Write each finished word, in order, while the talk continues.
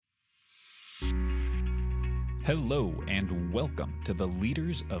Hello and welcome to the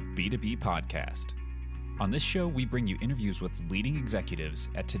Leaders of B2B podcast. On this show, we bring you interviews with leading executives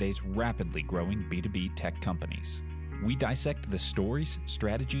at today's rapidly growing B2B tech companies. We dissect the stories,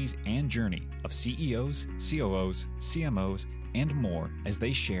 strategies, and journey of CEOs, COOs, CMOs, and more as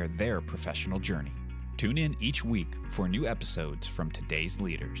they share their professional journey. Tune in each week for new episodes from today's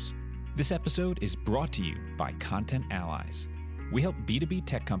leaders. This episode is brought to you by Content Allies. We help B2B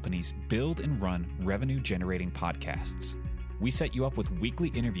tech companies build and run revenue-generating podcasts. We set you up with weekly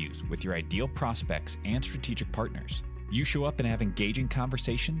interviews with your ideal prospects and strategic partners. You show up and have engaging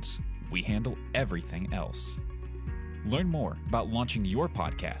conversations. We handle everything else. Learn more about launching your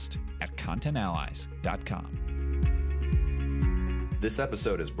podcast at contentallies.com. This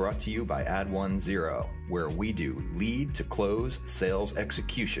episode is brought to you by Ad10, where we do lead-to-close sales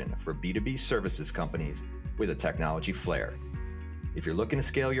execution for B2B services companies with a technology flair. If you're looking to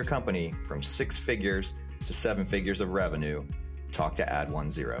scale your company from 6 figures to 7 figures of revenue, talk to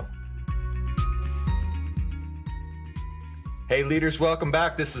Ad10. Hey leaders, welcome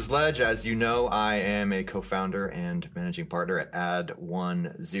back. This is Ledge. As you know, I am a co-founder and managing partner at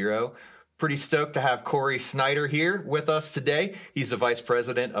Ad10. Pretty stoked to have Corey Snyder here with us today. He's the vice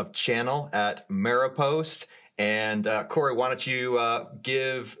president of channel at Maripost. And Corey, why don't you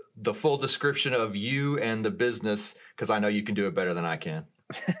give the full description of you and the business, because I know you can do it better than I can.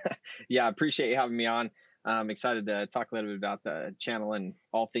 Yeah, I appreciate you having me on. I'm excited to talk a little bit about the channel and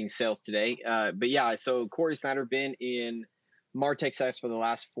all things sales today. But yeah, so Corey Snyder, been in MarTech SaaS for the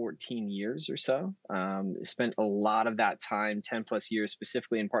last 14 years or so. Spent a lot of that time, 10 plus years,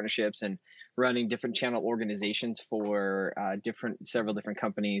 specifically in partnerships and running different channel organizations for several different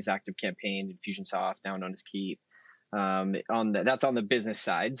companies, ActiveCampaign, Infusionsoft, now known as Keap. That's on the business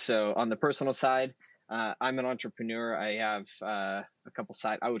side. So on the personal side, I'm an entrepreneur. I have a couple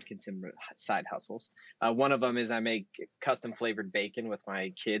I would consider side hustles. One of them is I make custom flavored bacon with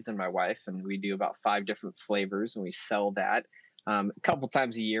my kids and my wife, and we do about 5 different flavors, and we sell that a couple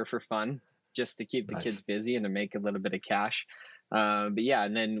times a year for fun, just to keep the kids busy and to make a little bit of cash. But yeah,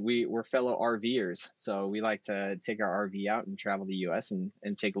 and then we're fellow RVers, so we like to take our RV out and travel the U.S. and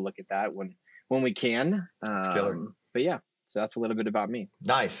take a look at that when we can. But yeah, so that's a little bit about me.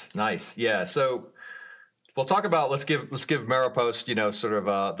 Nice. Yeah. So we'll talk about, let's give Maripost, sort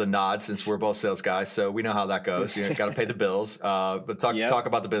of the nod, since we're both sales guys. So we know how that goes. Got to pay the bills. But talk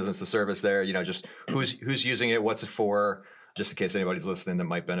about the business, the service there, just who's using it, what's it for, just in case anybody's listening that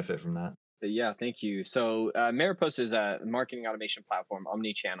might benefit from that. Yeah, thank you. So Maripost is a marketing automation platform,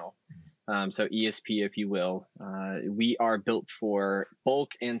 omni-channel. So ESP, if you will. We are built for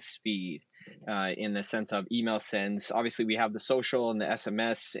bulk and speed. In the sense of email sends. Obviously, we have the social and the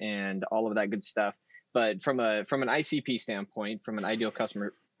SMS and all of that good stuff. But from an ICP standpoint, from an ideal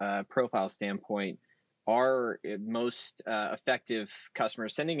customer profile standpoint, our most effective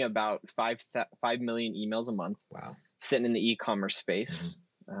customers sending about 5 million emails a month. Wow. Sitting in the e-commerce space.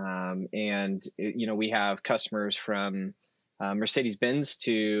 And we have customers from Mercedes-Benz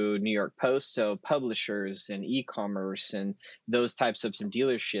to New York Post, so publishers and e-commerce and those types of some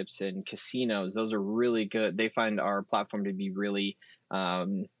dealerships and casinos. Those are really good. They find our platform to be really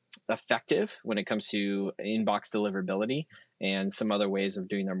effective when it comes to inbox deliverability and some other ways of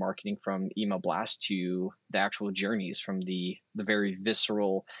doing their marketing, from email blast to the actual journeys, from the very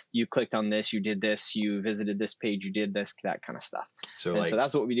visceral, you clicked on this, you did this, you visited this page, you did this, that kind of stuff. So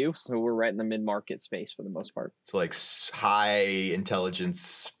that's what we do. So we're right in the mid-market space for the most part. So like high intelligence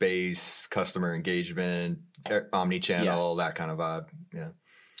space, customer engagement, omni-channel, that kind of vibe. Yeah.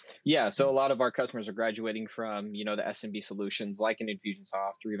 Yeah, so a lot of our customers are graduating from, the SMB solutions like an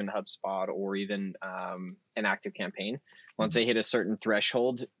Infusionsoft or even HubSpot or even an ActiveCampaign. Once they hit a certain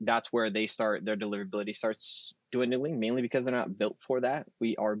threshold, that's where their deliverability starts dwindling, mainly because they're not built for that.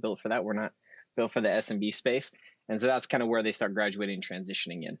 We are built for that. We're not built for the SMB space. And so that's kind of where they start graduating and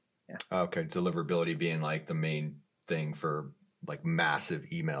transitioning in. Yeah. Okay, deliverability being like the main thing for like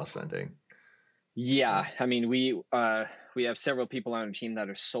massive email sending. Yeah, I mean, we have several people on our team that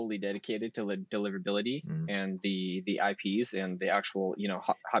are solely dedicated to deliverability and the IPs and the actual,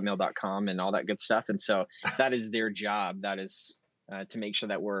 hotmail.com and all that good stuff. And so that is their job. That is to make sure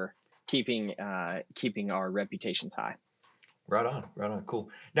that we're keeping our reputations high. Right on. Cool.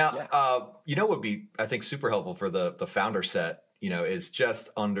 Now, what would be, I think, super helpful for the founder set, is just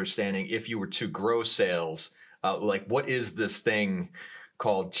understanding, if you were to grow sales, like what is this thing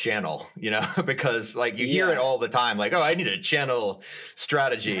called channel, because like you hear it all the time, like, oh, I need a channel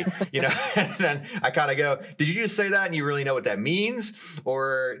strategy, and then I kind of go, did you just say that and you really know what that means?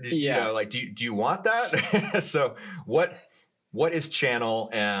 Or, do you want that? So what is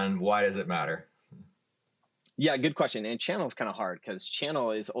channel and why does it matter? Yeah, good question. And channel is kind of hard because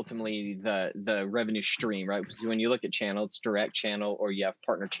channel is ultimately the revenue stream, right? Because when you look at channel, it's direct channel or you have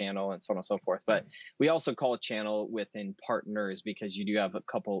partner channel and so on and so forth. But we also call it channel within partners because you do have a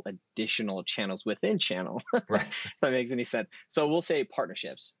couple additional channels within channel. Right. If that makes any sense. So we'll say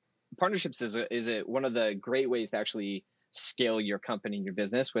partnerships. Partnerships is one of the great ways to actually scale your company and your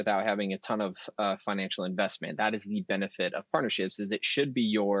business without having a ton of financial investment. That is the benefit of partnerships. Is it should be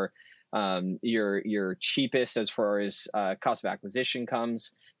your cheapest as far as cost of acquisition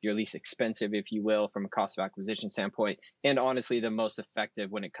comes, your least expensive, if you will, from a cost of acquisition standpoint, and honestly, the most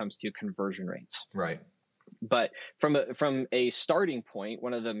effective when it comes to conversion rates. Right. But from a starting point,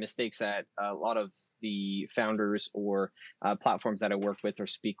 one of the mistakes that a lot of the founders or platforms that I work with or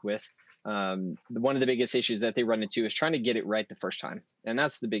speak with, one of the biggest issues that they run into is trying to get it right the first time. And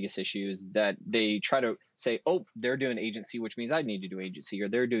that's the biggest issue, is that they try to say, oh, they're doing agency, which means I need to do agency, or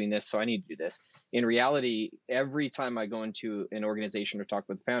they're doing this, so I need to do this. In reality, every time I go into an organization or talk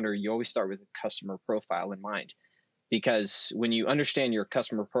with the founder, you always start with a customer profile in mind. Because when you understand your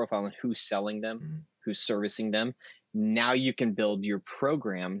customer profile and who's selling them, who's servicing them, now you can build your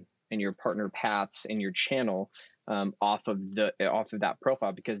program and your partner paths and your channel off of that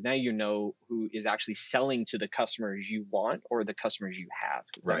profile, because now you know who is actually selling to the customers you want or the customers you have.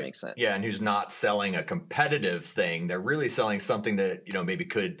 If that makes sense. Yeah, and who's not selling a competitive thing. They're really selling something that, maybe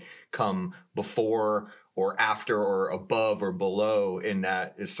could come before or after or above or below in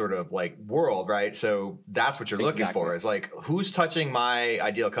that is sort of like world, right? So that's what you're looking for, is like, who's touching my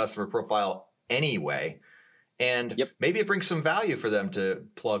ideal customer profile anyway? And maybe it brings some value for them to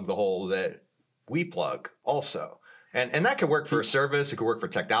plug the hole that we plug also. And that could work for a service. It could work for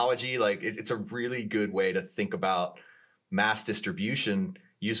technology. Like it's a really good way to think about mass distribution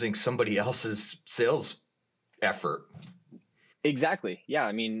using somebody else's sales effort. Exactly. Yeah.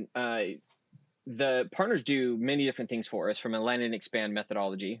 I mean, the partners do many different things for us, from a land and expand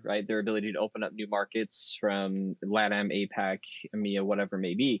methodology, right? Their ability to open up new markets from LATAM, APAC, EMEA, whatever it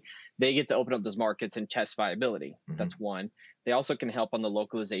may be. They get to open up those markets and test viability. That's one. They also can help on the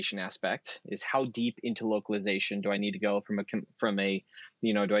localization aspect, is how deep into localization do I need to go from a,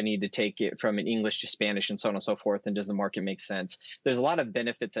 do I need to take it from an English to Spanish and so on and so forth? And does the market make sense? There's a lot of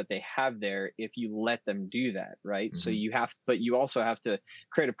benefits that they have there if you let them do that, right? So but you also have to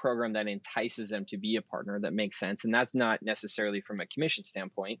create a program that entices them to be a partner that makes sense. And that's not necessarily from a commission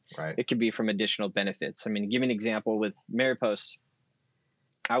standpoint. Right. It could be from additional benefits. I mean, give an example with Maripost.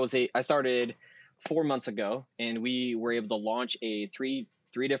 I started 4 months ago, and we were able to launch three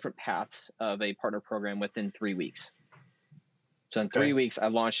different paths of a partner program within 3 weeks. So in 3 weeks, I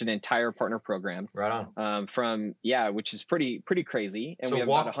launched an entire partner program. Right on. Which is pretty crazy. And so we have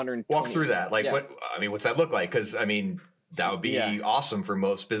about 120. Walk through that. Like what's that look like? Because that would be awesome for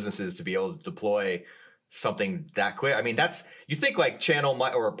most businesses to be able to deploy something that quick. I mean, you think like channel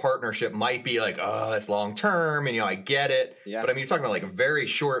or a partnership might be like, oh, that's long term, and I get it. Yeah. But I mean, you're talking about like a very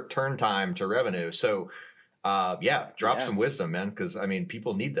short turn time to revenue. So drop some wisdom, man, because I mean,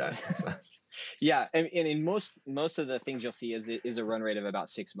 people need that. Yeah, and in most of the things you'll see is a run rate of about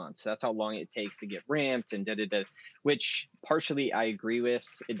 6 months. That's how long it takes to get ramped and which partially I agree with.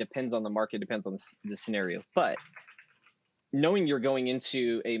 It depends on the market, depends on the scenario, but knowing you're going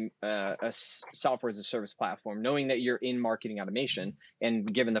into a software as a service platform, knowing that you're in marketing automation, and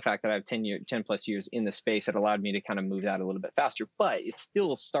given the fact that I have 10 plus years in the space, it allowed me to kind of move that a little bit faster. But it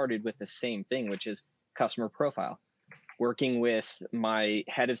still started with the same thing, which is customer profile. Working with my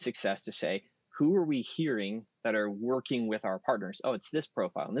head of success to say, who are we hearing that are working with our partners? Oh, it's this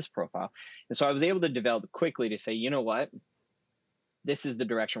profile and this profile. And so I was able to develop quickly to say, you know what? This is the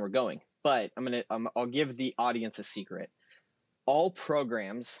direction we're going. But I'll give the audience a secret. All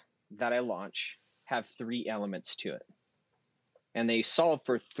programs that I launch have 3 elements to it, and they solve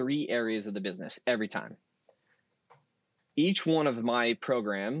for 3 areas of the business every time. Each one of my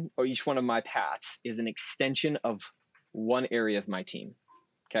program or each one of my paths is an extension of one area of my team.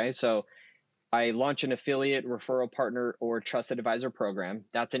 Okay. So I launch an affiliate, referral partner, or trusted advisor program.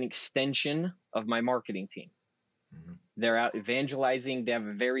 That's an extension of my marketing team. They're out evangelizing. They have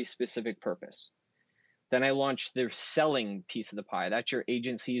a very specific purpose. Then I launch their selling piece of the pie. That's your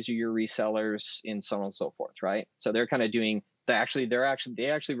agencies or your resellers and so on and so forth, right? So they're kind of doing they actually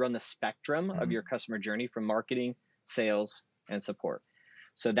run the spectrum of your customer journey from marketing, sales, and support.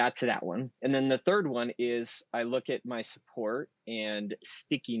 So that's that one. And then the third one is I look at my support and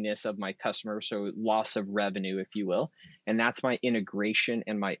stickiness of my customer, so loss of revenue, if you will. And that's my integration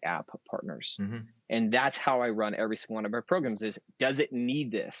and my app partners. And that's how I run every single one of my programs is, does it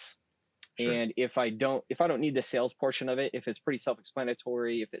need this? Sure. And if I don't need the sales portion of it, if it's pretty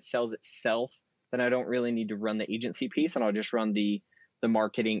self-explanatory, if it sells itself, then I don't really need to run the agency piece, and I'll just run the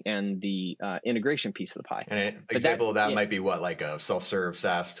marketing and the integration piece of the pie. And an example of that might be what, like a self-serve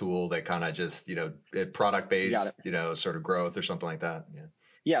SaaS tool that kind of just, product-based, sort of growth or something like that. Yeah.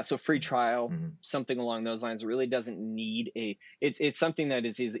 Yeah. So free trial, something along those lines. It really doesn't need it's something that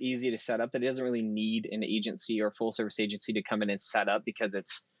is easy to set up, that it doesn't really need an agency or full service agency to come in and set up, because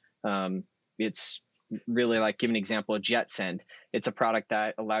it's really, like, give an example of JetSend. It's a product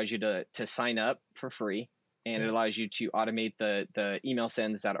that allows you to sign up for free. And it allows you to automate the email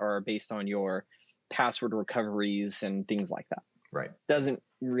sends that are based on your password recoveries and things like that. Right. Doesn't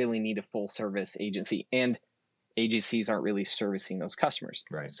really need a full service agency, and agencies aren't really servicing those customers.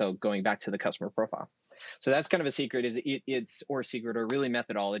 Right. So going back to the customer profile. So that's kind of a secret, or really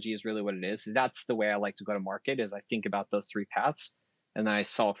methodology is really what it is. That's the way I like to go to market, is I think about those three paths and I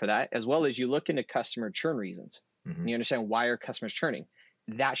solve for that, as well as you look into customer churn reasons. And you understand, why are customers churning?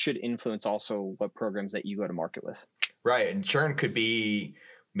 That should influence also what programs that you go to market with. Right. And churn could be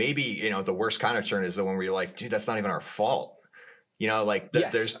maybe, the worst kind of churn is the one where you're like, dude, that's not even our fault.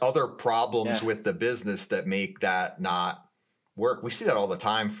 There's other problems with the business that make that not work. We see that all the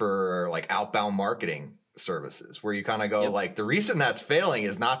time for, like, outbound marketing services, where you kind of go, like, the reason that's failing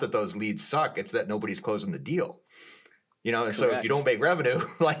is not that those leads suck. It's that nobody's closing the deal. And so if you don't make revenue,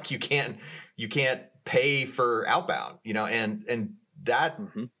 like, you can't pay for outbound, and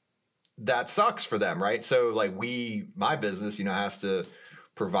that sucks for them, right? So, like, my business, has to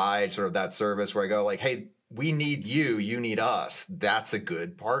provide sort of that service where I go, like, hey, we need you, you need us. That's a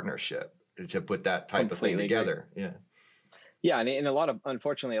good partnership to put that type of thing together. Agree. Yeah, and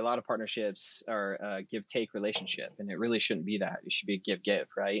unfortunately, a lot of partnerships are a give-take relationship, and it really shouldn't be that. It should be a give-give,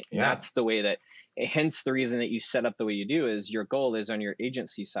 right? And that's the way hence the reason that you set up the way you do is your goal is on your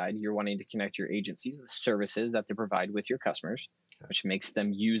agency side. You're wanting to connect your agencies, the services that they provide with your customers, which makes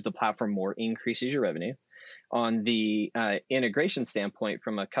them use the platform more, increases your revenue. On the integration standpoint,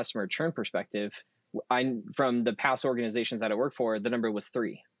 from a customer churn perspective, from the past organizations that I worked for, the number was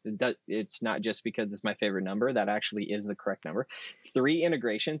 3. It's not just because it's my favorite number. That actually is the correct number. 3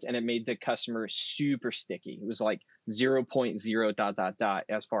 integrations, and it made the customer super sticky. It was like 0.0 ...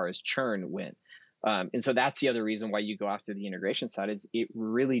 as far as churn went. And so that's the other reason why you go after the integration side, is it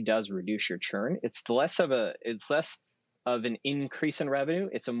really does reduce your churn. It's less of an increase in revenue.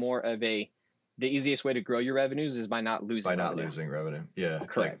 It's more of the easiest way to grow your revenues is by not losing revenue. Yeah.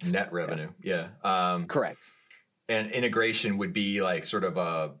 Correct. Like net revenue. Yeah. Correct. And integration would be like sort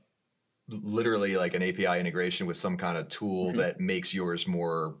of literally like an API integration with some kind of tool that makes yours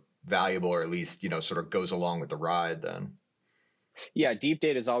more valuable, or at least, sort of goes along with the ride then. Yeah, deep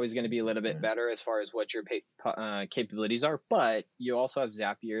data is always going to be a little bit better as far as what your capabilities are, but you also have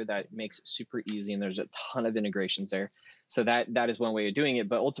Zapier that makes it super easy, and there's a ton of integrations there. So that is one way of doing it,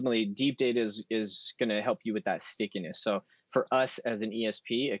 but ultimately deep data is going to help you with that stickiness. So for us as an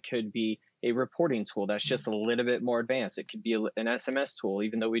ESP, it could be a reporting tool that's just a little bit more advanced. It could be an SMS tool.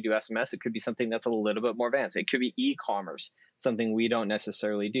 Even though we do SMS, it could be something that's a little bit more advanced. It could be e-commerce, something we don't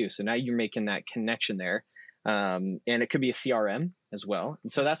necessarily do. So now you're making that connection there. And it could be a CRM as well.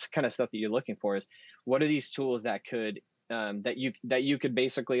 And so that's kind of stuff that you're looking for, is what are these tools that could that you could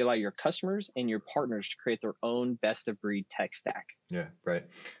basically allow your customers and your partners to create their own best of breed tech stack. Yeah, right.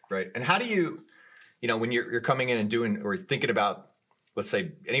 And how do you when you're coming in and doing, or thinking about, let's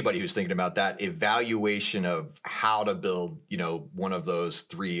say anybody who's thinking about that evaluation of how to build, one of those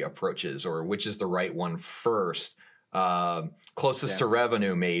 3 approaches, or which is the right one first, closest to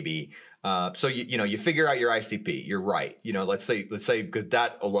revenue maybe. So you figure out your ICP. You're right. Let's say because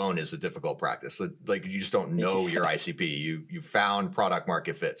that alone is a difficult practice. Like you just don't know your ICP. You found product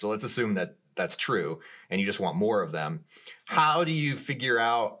market fit. So let's assume that that's true, and you just want more of them. How do you figure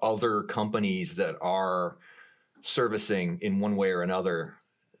out other companies that are servicing in one way or another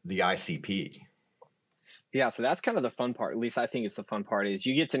the ICP? Yeah, so that's kind of the fun part. At least I think it's the fun part, is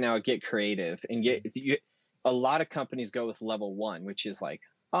you get to now get creative and a lot of companies go with level 1, which is like,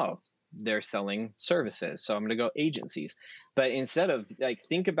 oh, they're selling services, so I'm going to go agencies. But instead of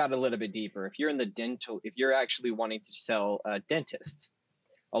think about it a little bit deeper. If you're actually wanting to sell dentists,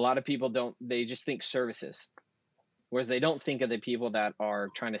 a lot of people they just think services, whereas they don't think of the people that are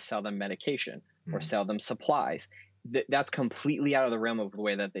trying to sell them medication or sell them supplies. That's completely out of the realm of the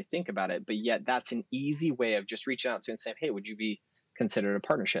way that they think about it. But yet that's an easy way of just reaching out to and saying, hey, would you be considered a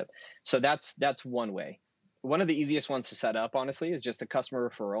partnership? So that's one way. One of the easiest ones to set up, honestly, is just a customer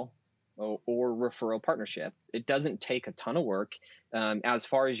referral or referral partnership. It doesn't take a ton of work. As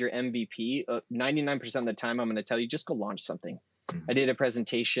far as your MVP, 99% of the time, I'm going to tell you, just go launch something. I did a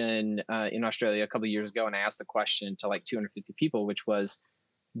presentation in Australia a couple of years ago, and I asked a question to like 250 people, which was,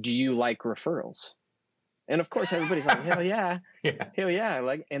 do you like referrals? And of course, everybody's like, hell yeah, hell yeah.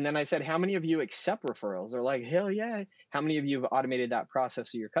 Like, and then I said, how many of you accept referrals? They're like, hell yeah. How many of you have automated that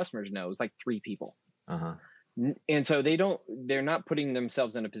process so your customers know? It was like 3 people. And so they're not putting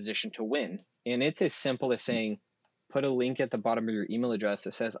themselves in a position to win. And it's as simple as saying, put a link at the bottom of your email address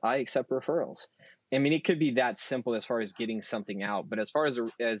that says, I accept referrals. I mean, it could be that simple as far as getting something out. But as far as a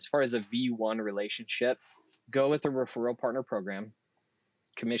V1 relationship, go with a referral partner program.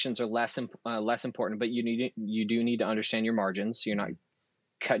 Commissions are less important, but you do need to understand your margins, so you're not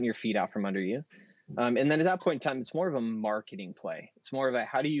cutting your feet out from under you. And then at that point in time, it's more of a marketing play. It's more of a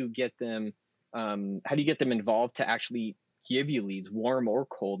how do you get them involved to actually give you leads, warm or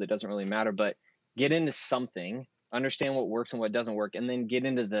cold. It doesn't really matter, but get into something, understand what works and what doesn't work, and then get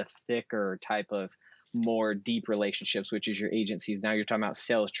into the thicker type of more deep relationships, which is your agencies. Now you're talking about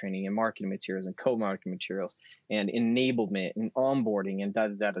sales training and marketing materials and co-marketing materials and enablement and onboarding and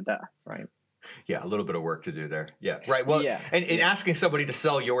right? Yeah, a little bit of work to do there. Yeah, right. Well, and asking somebody to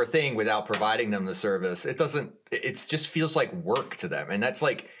sell your thing without providing them the service, it just feels like work to them. And that's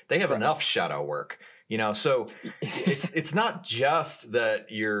like, they have enough shadow work, so it's not just that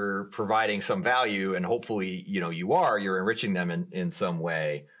you're providing some value and hopefully, you're enriching them in some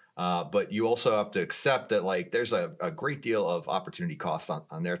way. But you also have to accept that like there's a great deal of opportunity cost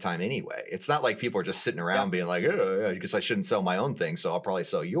on their time anyway. It's not like people are just sitting around being like, oh, I guess I shouldn't sell my own thing, so I'll probably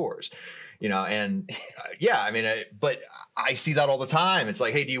sell yours, and but I see that all the time. It's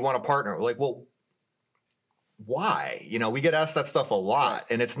like, hey, do you want to partner? We're like, well, why? We get asked that stuff a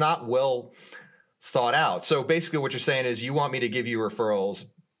lot, and it's not well thought out. So basically what you're saying is you want me to give you referrals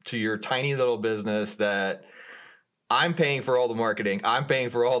to your tiny little business that I'm paying for all the marketing, I'm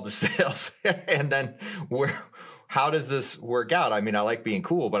paying for all the sales, and then how does this work out? I mean, I like being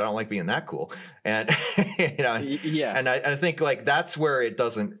cool, but I don't like being that cool. And, and I think like that's where it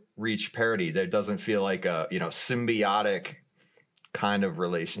doesn't reach parity. There doesn't feel like a, symbiotic kind of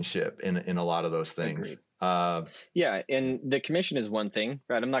relationship in a lot of those things. And the commission is one thing,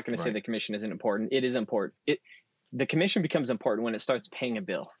 right? I'm not going to say the commission isn't important. It is important. The commission becomes important when it starts paying a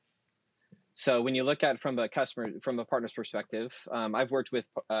bill. So when you look at it from a partner's perspective, I've worked with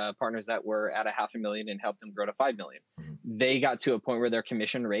partners that were at $500,000 and helped them grow to $5 million. Mm-hmm. They got to a point where their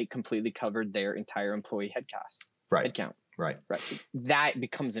commission rate completely covered their entire employee headcount. Right. That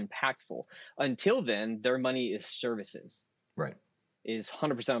becomes impactful. Until then, their money is services. Right. Is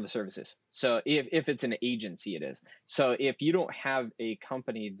 100% of the services. So if it's an agency, it is. So if you don't have a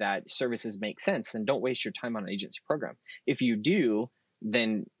company that services make sense, then don't waste your time on an agency program. If you do,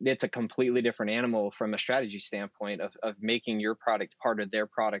 then it's a completely different animal from a strategy standpoint of making your product part of their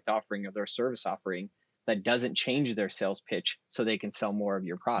product offering or their service offering that doesn't change their sales pitch so they can sell more of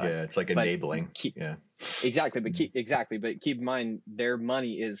your product. Yeah, it's like enabling. Exactly. But keep in mind, their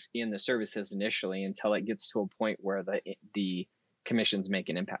money is in the services initially until it gets to a point where the commissions make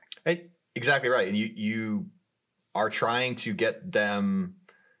an impact. Exactly right. And you are trying to get them,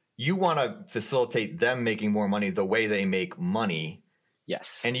 you want to facilitate them making more money the way they make money.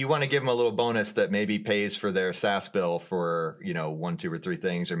 Yes. And you want to give them a little bonus that maybe pays for their SaaS bill for, 1, 2, or 3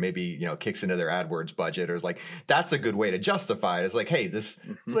 things, or maybe, kicks into their AdWords budget, or like, that's a good way to justify it. It's like, hey, this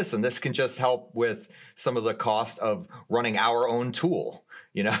can just help with some of the cost of running our own tool,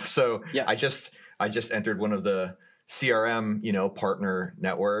 So yes. I just entered one of the CRM, partner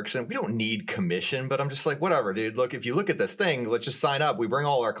networks, and we don't need commission, but I'm just like, whatever, dude, look, if you look at this thing, let's just sign up. We bring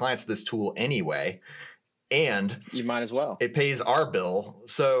all our clients to this tool anyway. And you might as well. It pays our bill.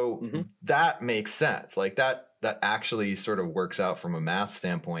 So that makes sense. Like that actually sort of works out from a math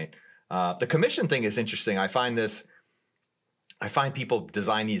standpoint. The commission thing is interesting. I find people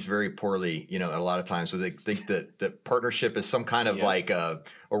design these very poorly, a lot of times. So they think that partnership is some kind of like a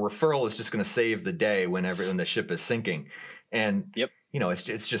referral is just going to save the day when the ship is sinking. And,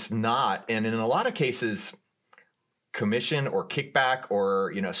 it's just not. And in a lot of cases, commission or kickback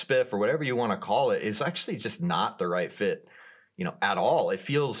or spiff or whatever you want to call it is actually just not the right fit at all. It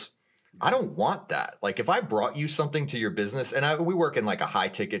feels, I don't want that. Like if I brought you something to your business, and we work in like a high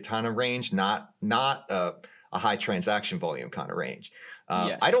ticket kind of range, not a high transaction volume kind of range.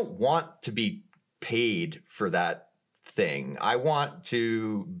 Yes. I don't want to be paid for that thing. I want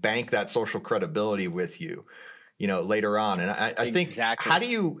to bank that social credibility with you later on. And I think how do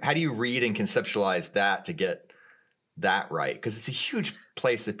you read and conceptualize that to get that right? Because it's a huge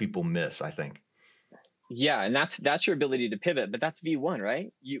place that people miss, I think. Yeah, and that's your ability to pivot, but that's V1,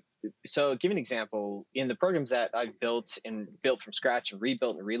 right? So give an example. In the programs that I've built from scratch and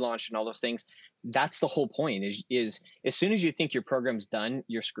rebuilt and relaunched and all those things, that's the whole point is as soon as you think your program's done,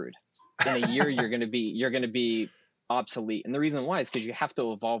 you're screwed. In a year, you're going to be obsolete. And the reason why is because you have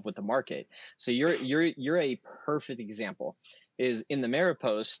to evolve with the market. So you're a perfect example. Is in the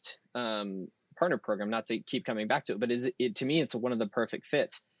Maripost partner program, not to keep coming back to it, but to me, it's one of the perfect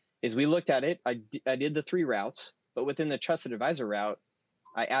fits. Is we looked at it, I did the 3 routes, but within the trusted advisor route,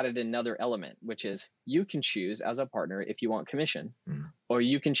 I added another element, which is you can choose as a partner if you want commission, or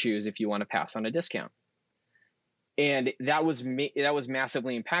you can choose if you want to pass on a discount. And that was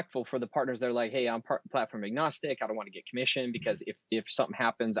massively impactful for the partners that are like, hey, I'm platform agnostic. I don't want to get commission because if something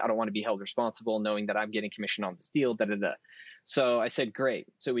happens, I don't want to be held responsible knowing that I'm getting commission on this deal. So I said, great.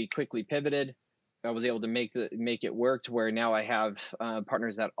 So we quickly pivoted. I was able to make it work to where now I have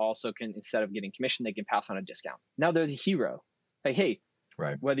partners that also can, instead of getting commission, they can pass on a discount. Now they're the hero. Like, hey,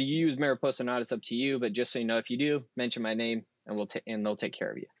 right. Whether you use Maripost or not, it's up to you. But just so you know, if you do, mention my name and they'll take care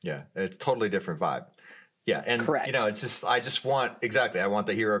of you. Yeah, it's totally different vibe. Yeah. And, correct. It's just, I want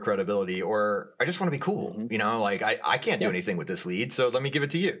the hero credibility, or I just want to be cool. Like I can't do anything with this lead, so let me give it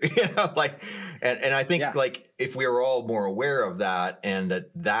to you, and I think like if we were all more aware of that and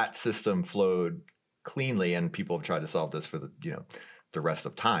that system flowed cleanly, and people have tried to solve this for the rest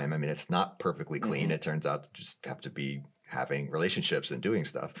of time. I mean, it's not perfectly clean. It turns out to just have to be having relationships and doing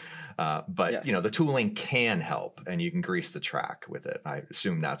stuff. But the tooling can help, and you can grease the track with it. I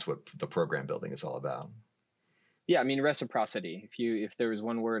assume that's what the program building is all about. Yeah, I mean, reciprocity. If there was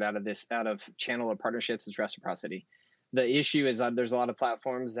one word out of channel or partnerships, it's reciprocity. The issue is that there's a lot of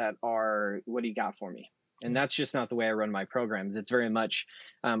platforms that are, what do you got for me? And that's just not the way I run my programs. It's very much,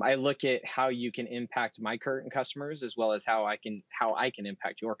 I look at how you can impact my current customers as well as how I can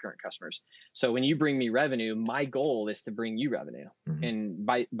impact your current customers. So when you bring me revenue, my goal is to bring you revenue. And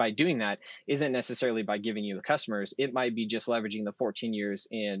by doing that isn't necessarily by giving you the customers. It might be just leveraging the 14 years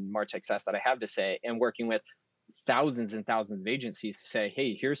in MarTech SaaS that I have to say, and working with thousands and thousands of agencies to say,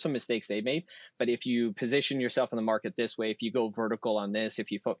 hey, here's some mistakes they made. But if you position yourself in the market this way, if you go vertical on this,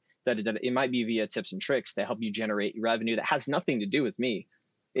 if you it might be via tips and tricks to help you generate revenue that has nothing to do with me.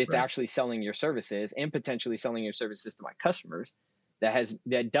 It's actually selling your services and potentially selling your services to my customers.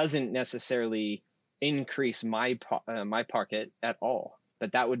 That doesn't necessarily increase my pocket at all.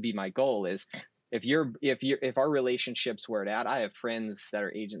 But that would be my goal. Is if our relationship's where it's at, I have friends that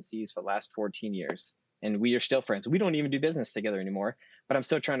are agencies for the last 14 years. And we are still friends. We don't even do business together anymore, but I'm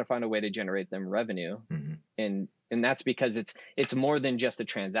still trying to find a way to generate them revenue. And that's because it's more than just a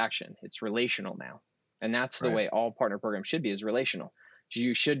transaction. It's relational now. And that's the way all partner programs should be, is relational.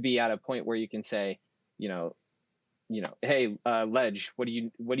 You should be at a point where you can say, hey, Ledge, what do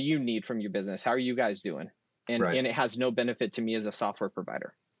you need from your business? How are you guys doing? And it has no benefit to me as a software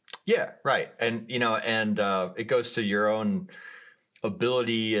provider. Yeah, right. And it goes to your own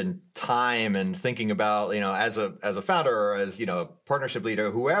ability and time and thinking about, as a founder or as, a partnership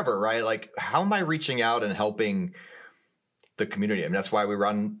leader, whoever, right? Like, how am I reaching out and helping the community? I mean, that's why we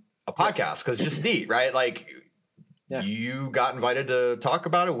run a podcast, because it's just neat, right? Like, you got invited to talk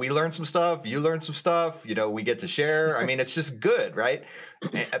about it. We learned some stuff. You learned some stuff. We get to share. I mean, it's just good, right?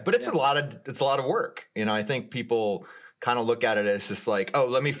 But it's a lot of work. I think people kind of look at it as just like, oh,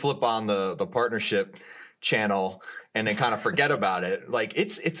 let me flip on the partnership channel and then kind of forget about it. Like,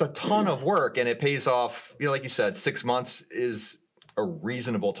 it's a ton of work, and it pays off. Like you said, 6 months is a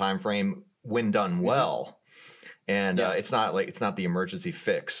reasonable time frame when done well. And it's not the emergency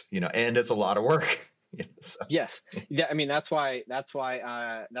fix, and it's a lot of work. So. Yes. Yeah. I mean, that's why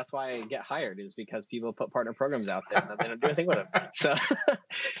I get hired, is because people put partner programs out there and they don't do anything with them. So,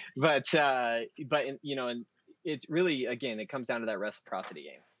 but and it's really, again, it comes down to that reciprocity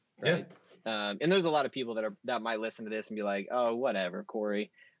game, right? Yeah. And there's a lot of people that might listen to this and be like, oh, whatever,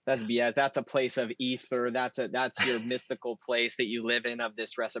 Corey, that's BS. That's a place of ether. That's your mystical place that you live in, of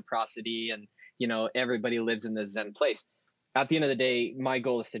this reciprocity. And, everybody lives in this Zen place. At the end of the day, my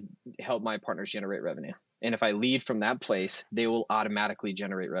goal is to help my partners generate revenue. And if I lead from that place, they will automatically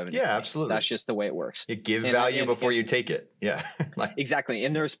generate revenue. Yeah, absolutely. That's just the way it works. You give value before you take it. Yeah. Exactly.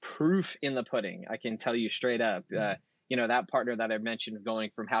 And there's proof in the pudding. I can tell you straight up. That partner that I mentioned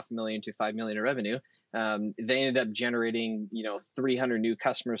going from $500,000 to $5 million in revenue, they ended up generating, 300 new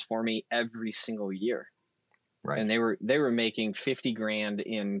customers for me every single year. Right. And they were making $50,000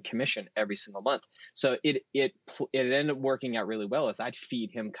 in commission every single month. So it ended up working out really well, as I'd feed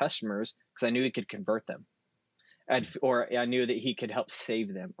him customers because I knew he could convert them. Or I knew that he could help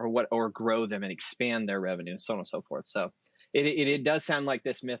save them or grow them and expand their revenue, so on and so forth. So it does sound like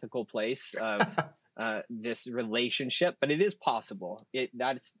this mythical place of this relationship, but it is possible.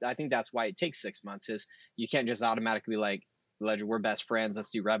 I think that's why it takes 6 months, is you can't just automatically be like, Ledger, we're best friends,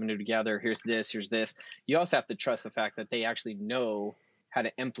 let's do revenue together. Here's this. You also have to trust the fact that they actually know how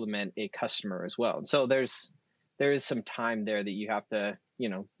to implement a customer as well. And so there's there is some time there that you have to,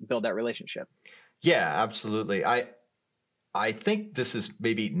 build that relationship. Yeah, absolutely. I think this is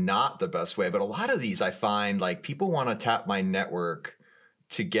maybe not the best way, but a lot of these I find like people want to tap my network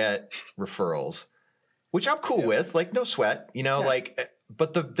to get referrals, which I'm cool with, like no sweat,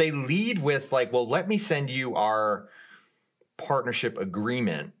 but they lead with like, well, let me send you our partnership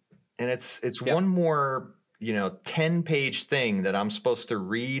agreement. And it's one more, 10-page thing that I'm supposed to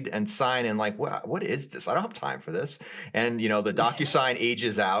read and sign, and like, what is this? I don't have time for this. And, the DocuSign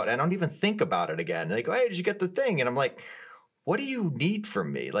ages out. I don't even think about it again. And they go, hey, did you get the thing? And I'm like, what do you need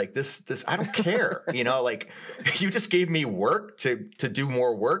from me? Like this, I don't care. Like you just gave me work to do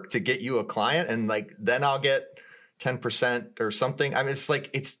more work to get you a client. And like, then I'll get 10% or something. I mean, it's like,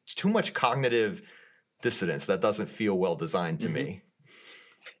 it's too much cognitive dissonance that doesn't feel well designed to me.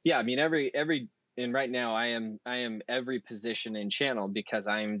 Yeah. I mean, and right now I am every position in channel because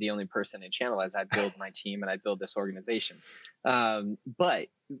I'm the only person in channel as I build my team and I build this organization. But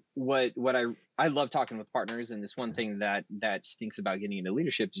what I love talking with partners, and this one thing that stinks about getting into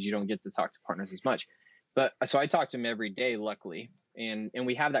leadership is you don't get to talk to partners as much. But so I talk to them every day, luckily, and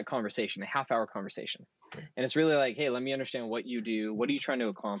we have that conversation, a half-hour conversation. And it's really like, hey, let me understand what you do. What are you trying to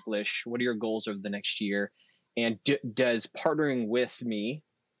accomplish? What are your goals over the next year? And does partnering with me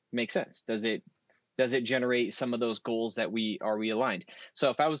make sense? Does it generate some of those goals that we aligned? So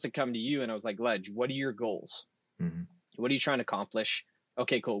if I was to come to you and I was like, Ledge, what are your goals? Mm-hmm. What are you trying to accomplish?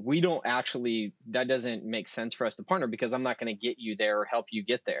 Okay, cool. That doesn't make sense for us to partner because I'm not going to get you there or help you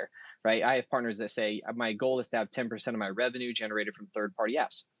get there, right? I have partners that say, my goal is to have 10% of my revenue generated from third-party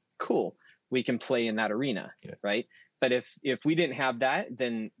apps. Cool. We can play in that arena, right? But if we didn't have that,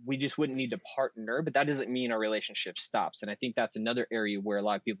 then we just wouldn't need to partner, but that doesn't mean our relationship stops. And I think that's another area where a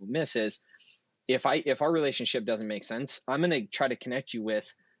lot of people miss is, if our relationship doesn't make sense, I'm going to try to connect you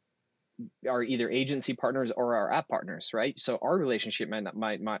with our either agency partners or our app partners, right? So our relationship might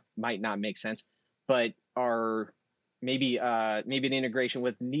not make sense, but our maybe an integration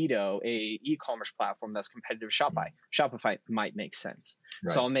with Neato, a e-commerce platform that's competitive with Shopify might make sense.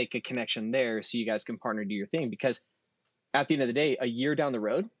 Right. So I'll make a connection there so you guys can partner, do your thing, because at the end of the day, a year down the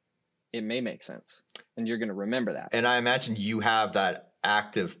road, it may make sense, and you're going to remember that. And I imagine you have that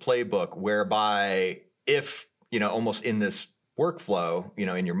active playbook whereby if, almost in this workflow,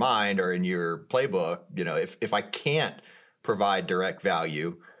 in your mind or in your playbook, if I can't provide direct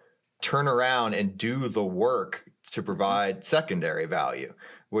value, turn around and do the work to provide secondary value,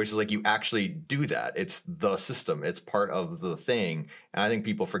 which is like you actually do that. It's the system. It's part of the thing. And I think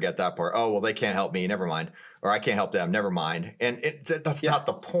people forget that part. Oh, well, they can't help me. Never mind. Or I can't help them. Never mind. And that's not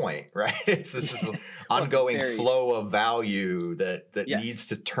the point, right? This is an ongoing flow of value that needs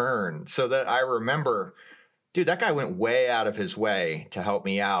to turn. So that I remember, dude, that guy went way out of his way to help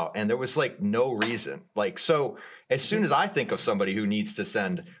me out. And there was like no reason. Like, so as soon as I think of somebody who needs to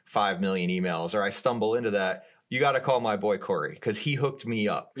send 5 million emails or I stumble into that, you got to call my boy Corey because he hooked me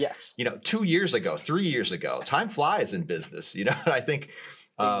up. Yes. 2 years ago, 3 years ago, time flies in business. And I think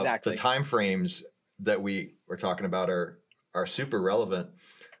the time frames that we were talking about are super relevant.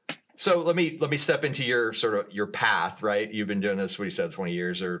 So let me step into your sort of your path, right? You've been doing this, what you said, 20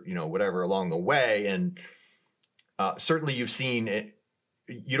 years or whatever along the way, and certainly you've seen it.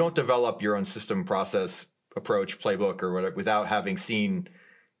 You don't develop your own system, process, approach, playbook, or whatever without having seen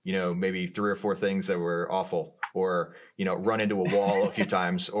maybe 3 or 4 things that were awful, or run into a wall a few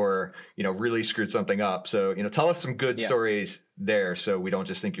times, or really screwed something up. So tell us some good stories there, so we don't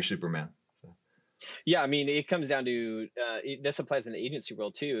just think you're Superman. Yeah, I mean, it comes down to this applies in the agency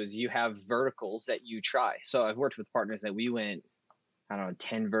world too. Is you have verticals that you try. So I've worked with partners that we went,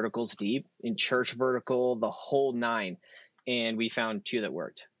 10 verticals deep in church vertical, the whole 9, and we found 2 that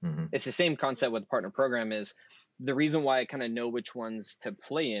worked. Mm-hmm. It's the same concept with the partner program. Is the reason why I kind of know which ones to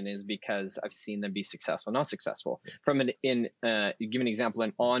play in is because I've seen them be successful, not successful. Give an example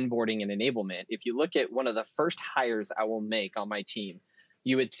in onboarding and enablement. If you look at one of the first hires I will make on my team,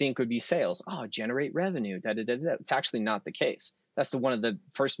 you would think would be sales. Oh, generate revenue. It's actually not the case. That's one of the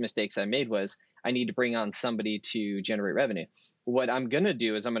first mistakes I made was I need to bring on somebody to generate revenue. What I'm going to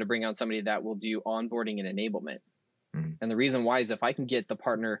do is I'm going to bring on somebody that will do onboarding and enablement. Mm-hmm. And the reason why is if I can get the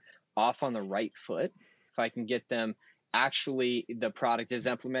partner off on the right foot, if I can get them actually the product is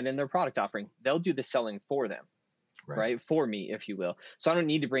implemented in their product offering, they'll do the selling for them, right? For me, if you will. So I don't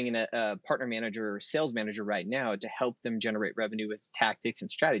need to bring in a partner manager or sales manager right now to help them generate revenue with tactics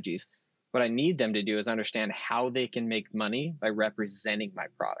and strategies. What I need them to do is understand how they can make money by representing my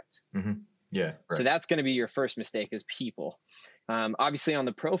product. Mm-hmm. Yeah. Right. So that's going to be your first mistake is people. Obviously on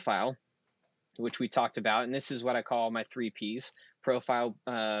the profile, which we talked about, and this is what I call my 3 Ps, profile,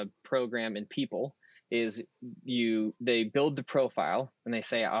 program, and people, is they build the profile and they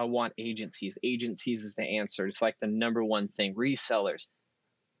say, I want agencies. Agencies is the answer. It's like the number one thing. Resellers.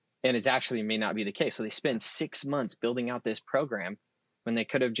 And it's actually may not be the case. So they spend 6 months building out this program when they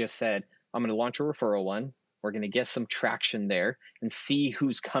could have just said, I'm going to launch a referral one. We're going to get some traction there and see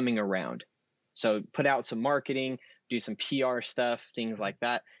who's coming around. So put out some marketing, do some PR stuff, things like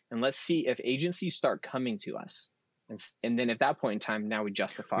that. And let's see if agencies start coming to us. And then at that point in time, now we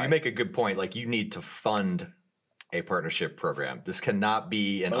justify. You make a good point. Like, you need to fund a partnership program. This cannot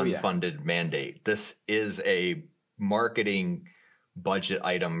be an unfunded mandate. This is a marketing budget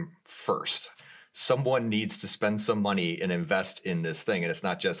item first. Someone needs to spend some money and invest in this thing. And it's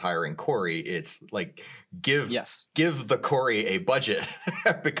not just hiring Corey. It's like, give the Corey a budget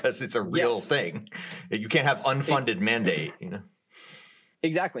because it's a real thing. You can't have unfunded mandate, you know?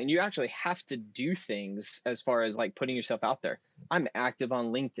 Exactly. And you actually have to do things as far as like putting yourself out there. I'm active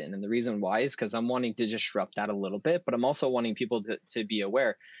on LinkedIn. And the reason why is because I'm wanting to disrupt that a little bit, but I'm also wanting people to be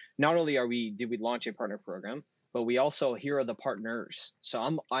aware. Not only did we launch a partner program, but we also, here are the partners.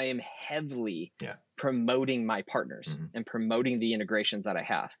 So I am heavily promoting my partners and promoting the integrations that I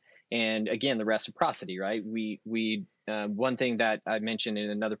have. And again, the reciprocity, right? We one thing that I mentioned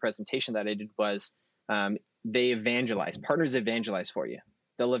in another presentation that I did was they evangelize. Partners evangelize for you.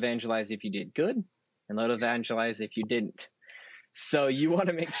 They'll evangelize if you did good, and they'll evangelize if you didn't. So you want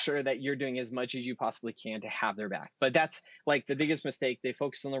to make sure that you're doing as much as you possibly can to have their back. But that's like the biggest mistake. They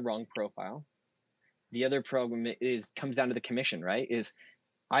focus on the wrong profile. The other program comes down to the commission, right?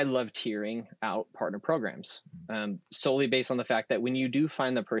 I love tiering out partner programs solely based on the fact that when you do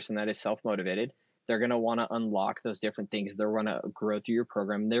find the person that is self-motivated, they're going to want to unlock those different things. They're going to grow through your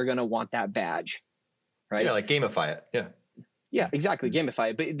program. They're going to want that badge, right? Yeah, like gamify it. Yeah. Yeah, exactly.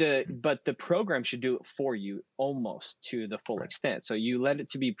 Gamify it. But the program should do it for you almost to the full extent. So you let it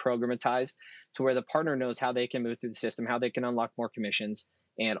to be programmatized to where the partner knows how they can move through the system, how they can unlock more commissions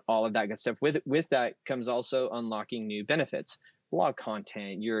and all of that good stuff. With that comes also unlocking new benefits, blog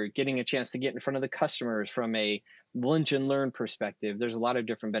content. You're getting a chance to get in front of the customers from a lunch and learn perspective. There's a lot of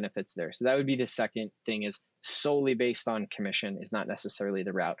different benefits there. So that would be the second thing, is solely based on commission is not necessarily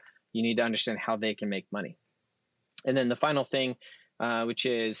the route. You need to understand how they can make money. And then the final thing, which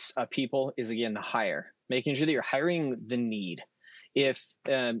is people, is again the hire, making sure that you're hiring the need. If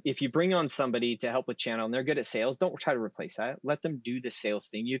you bring on somebody to help with channel and they're good at sales, don't try to replace that. Let them do the sales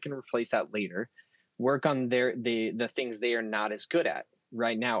thing. You can replace that later. Work on the things they are not as good at.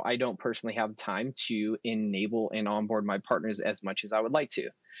 Right now, I don't personally have time to enable and onboard my partners as much as I would like to.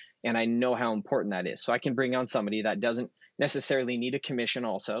 And I know how important that is. So I can bring on somebody that doesn't necessarily need a commission,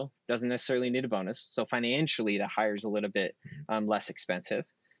 also doesn't necessarily need a bonus. So financially, the hire is a little bit less expensive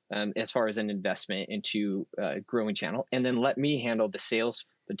as far as an investment into growing channel. And then let me handle the sales,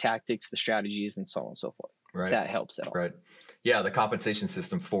 the tactics, the strategies, and so on and so forth. Right. That helps at all. Right. Yeah. The compensation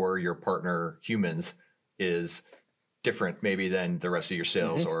system for your partner humans is different maybe than the rest of your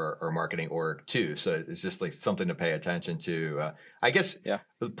sales or marketing org too. So it's just like something to pay attention to. I guess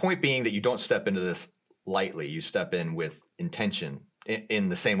the point being that you don't step into this lightly. You step in with intention in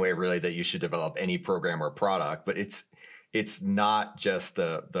the same way really that you should develop any program or product, but it's not just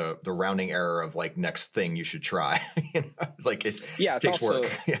the rounding error of like next thing you should try. You know? It's like it takes also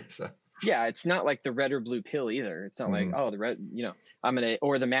work. Yeah, it's not like the red or blue pill either. It's not like, the red,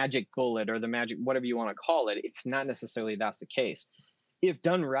 or the magic bullet or the magic, whatever you want to call it. It's not necessarily that's the case. If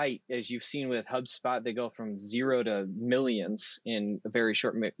done right, as you've seen with HubSpot, they go from 0 to millions in a very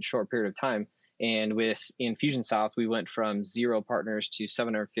short period of time. And with Infusionsoft, we went from 0 partners to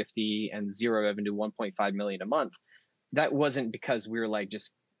 750 and 0 revenue to 1.5 million a month. That wasn't because we were like,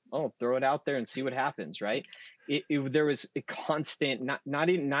 just, throw it out there and see what happens, right? There was a constant, not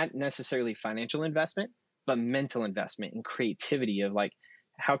necessarily financial investment, but mental investment and creativity of like,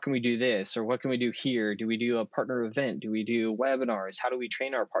 how can we do this? Or what can we do here? Do we do a partner event? Do we do webinars? How do we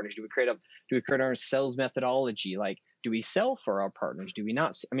train our partners? Do we create our sales methodology? Like, do we sell for our partners? Do we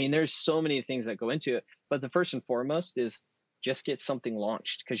not? I mean, there's so many things that go into it, but the first and foremost is just get something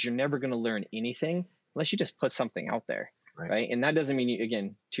launched, because you're never going to learn anything unless you just put something out there. Right. And that doesn't mean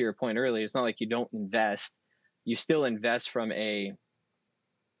again, to your point earlier, it's not like you don't invest. You still invest from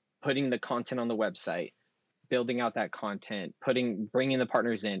putting the content on the website, building out that content, bringing the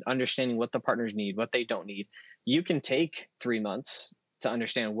partners in, understanding what the partners need, what they don't need. You can take 3 months to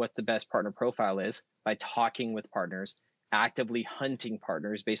understand what the best partner profile is by talking with partners, actively hunting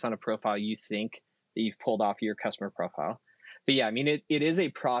partners based on a profile you think that you've pulled off your customer profile. But yeah, I mean, it is a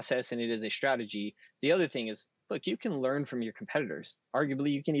process and it is a strategy. The other thing is, look, you can learn from your competitors.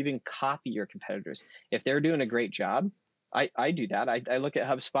 Arguably, you can even copy your competitors. If they're doing a great job, I do that. I look at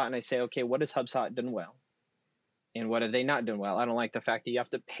HubSpot and I say, okay, what has HubSpot done well? And what have they not done well? I don't like the fact that you have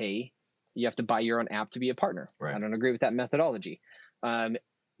to pay. You have to buy your own app to be a partner. Right. I don't agree with that methodology.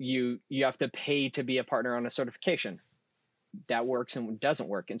 You have to pay to be a partner on a certification. That works and doesn't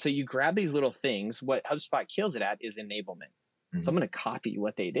work. And so you grab these little things. What HubSpot kills it at is enablement. So I'm going to copy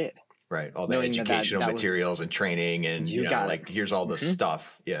what they did. Right. All the educational materials and training and, like, here's all the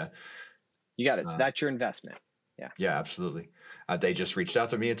stuff. Yeah. You got it. So that's your investment. Yeah. Yeah, absolutely. They just reached out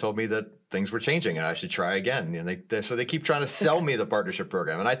to me and told me that things were changing and I should try again. And so they keep trying to sell me the partnership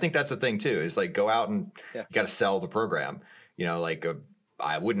program. And I think that's the thing too, is like, go out and you got to sell the program.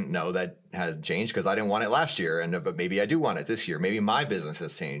 I wouldn't know that has changed because I didn't want it last year. But maybe I do want it this year. Maybe my business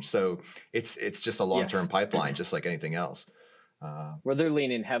has changed. So it's just a long-term pipeline, just like anything else. Where they're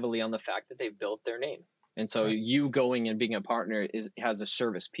leaning heavily on the fact that they've built their name. And so you going and being a partner has a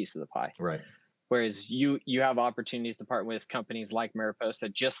service piece of the pie. Right. Whereas you have opportunities to partner with companies like Maripost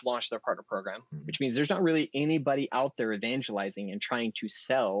that just launched their partner program, which means there's not really anybody out there evangelizing and trying to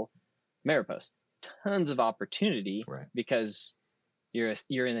sell Maripost. Tons of opportunity because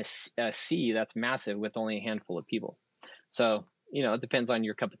you're in a sea that's massive with only a handful of people. So, it depends on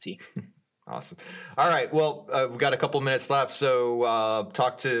your cup of tea. Awesome. All right. Well, we've got a couple minutes left. So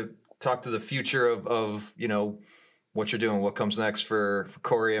talk to the future of what you're doing, what comes next for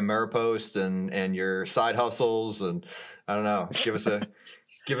Corey and Maripost and your side hustles. And I don't know, give us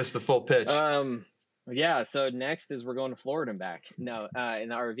the full pitch. Yeah. So next is we're going to Florida and back. No, in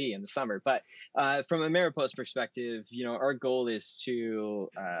the RV in the summer. But from a Maripost perspective, our goal is to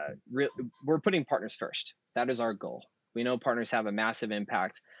we're putting partners first. That is our goal. We know partners have a massive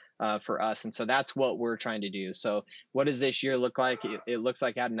impact for us. And so that's what we're trying to do. So what does this year look like? It looks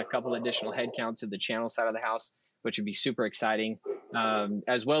like adding a couple additional headcounts to the channel side of the house, which would be super exciting,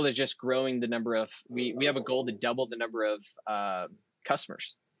 as well as just growing the number of, we have a goal to double the number of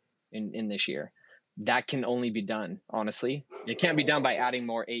customers in this year. That can only be done, honestly. It can't be done by adding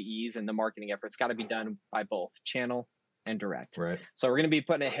more AEs and the marketing effort. It's got to be done by both channel and direct. Right. So we're going to be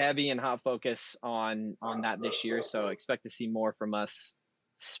putting a heavy and hot focus on that this year. So expect to see more from us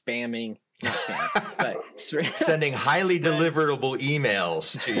not spamming, but sending highly deliverable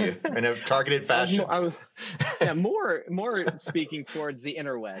emails to you in a targeted fashion. I was more speaking towards the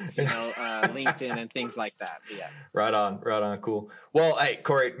interwebs, LinkedIn and things like that. But yeah. Right on. Cool. Well, hey,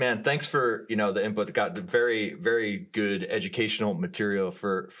 Corey, man, thanks for, the input. Got very, very good educational material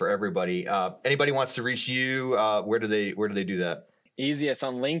for everybody. Anybody wants to reach you, where do they do that? Easiest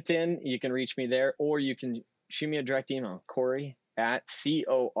on LinkedIn. You can reach me there, or you can shoot me a direct email, Corey at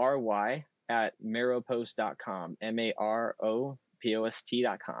Maropost.com,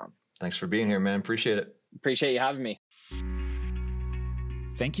 Maropost.com. Thanks for being here, man. Appreciate it. Appreciate you having me.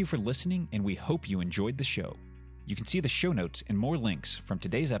 Thank you for listening, and we hope you enjoyed the show. You can see the show notes and more links from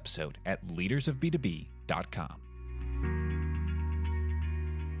today's episode at leadersofb2b.com.